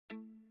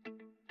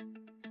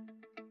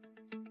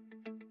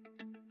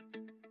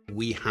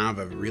We have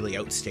a really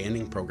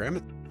outstanding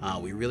program.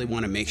 We really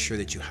want to make sure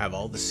that you have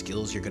all the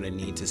skills you're going to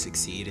need to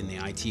succeed in the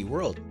IT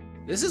world.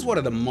 This is one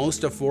of the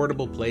most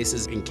affordable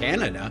places in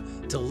Canada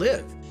to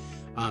live.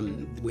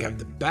 We have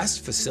the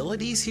best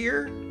facilities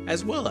here,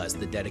 as well as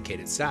the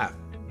dedicated staff.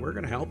 We're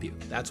going to help you.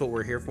 That's what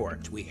we're here for.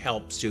 We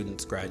help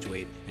students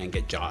graduate and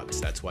get jobs.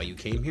 That's why you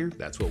came here.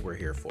 That's what we're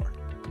here for.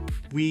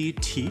 We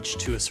teach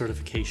to a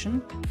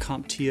certification,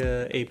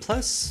 CompTIA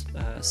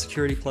A+,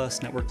 Security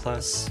Plus, Network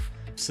Plus,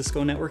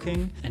 Cisco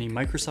networking, any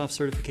Microsoft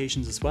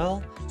certifications as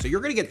well. So you're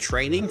going to get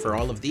training for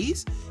all of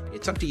these.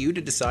 It's up to you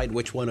to decide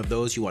which one of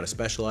those you want to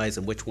specialize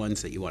and which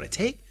ones that you want to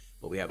take.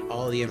 But we have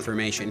all the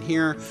information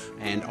here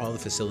and all the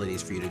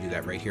facilities for you to do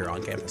that right here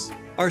on campus.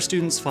 Our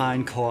students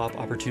find co-op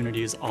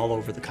opportunities all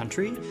over the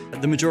country.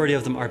 The majority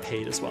of them are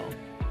paid as well.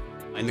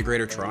 In the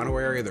Greater Toronto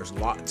area, there's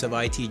lots of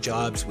IT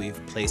jobs.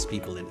 We've placed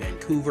people in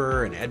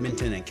Vancouver and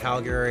Edmonton and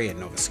Calgary and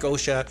Nova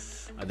Scotia.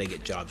 They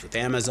get jobs with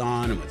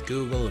Amazon and with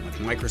Google and with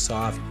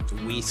Microsoft.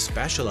 We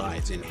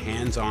specialize in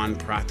hands-on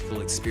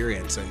practical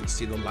experience. So you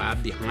see the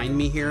lab behind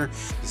me here.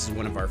 This is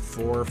one of our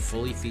 4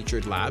 fully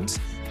featured labs.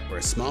 We're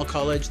a small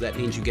college. That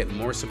means you get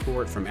more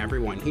support from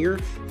everyone here.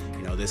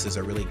 You know, this is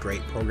a really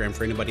great program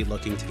for anybody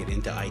looking to get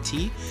into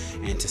IT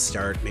and to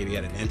start maybe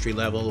at an entry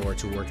level or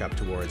to work up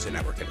towards a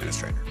network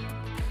administrator.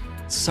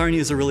 Sarnia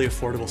is a really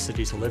affordable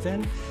city to live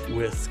in,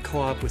 with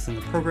co-op within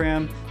the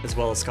program, as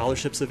well as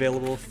scholarships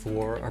available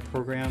for our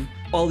program.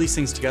 All these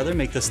things together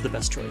make this the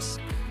best choice.